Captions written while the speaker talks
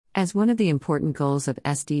As one of the important goals of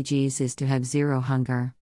SDGs is to have zero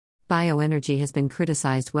hunger. Bioenergy has been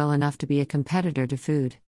criticized well enough to be a competitor to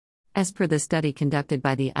food. As per the study conducted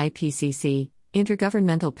by the IPCC,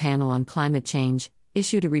 Intergovernmental Panel on Climate Change,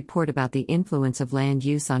 issued a report about the influence of land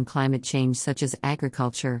use on climate change such as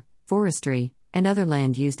agriculture, forestry, and other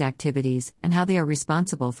land-used activities, and how they are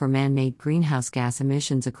responsible for man-made greenhouse gas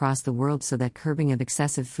emissions across the world so that curbing of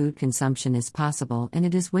excessive food consumption is possible and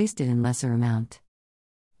it is wasted in lesser amount.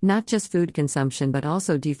 Not just food consumption but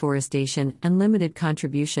also deforestation and limited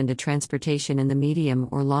contribution to transportation in the medium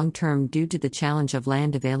or long term due to the challenge of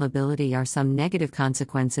land availability are some negative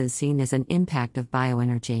consequences seen as an impact of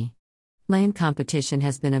bioenergy. Land competition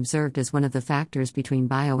has been observed as one of the factors between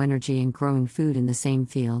bioenergy and growing food in the same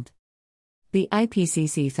field. The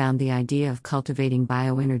IPCC found the idea of cultivating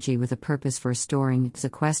bioenergy with a purpose for storing and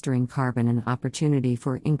sequestering carbon an opportunity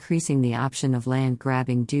for increasing the option of land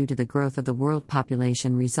grabbing due to the growth of the world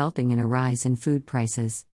population resulting in a rise in food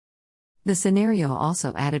prices. The scenario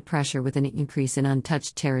also added pressure with an increase in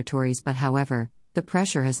untouched territories, but however, the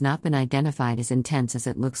pressure has not been identified as intense as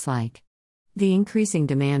it looks like. The increasing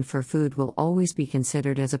demand for food will always be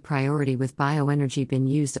considered as a priority, with bioenergy being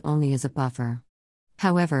used only as a buffer.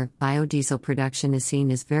 However, biodiesel production is seen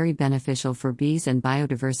as very beneficial for bees and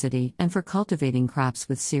biodiversity and for cultivating crops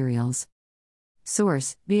with cereals.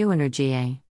 Source: bioenergy.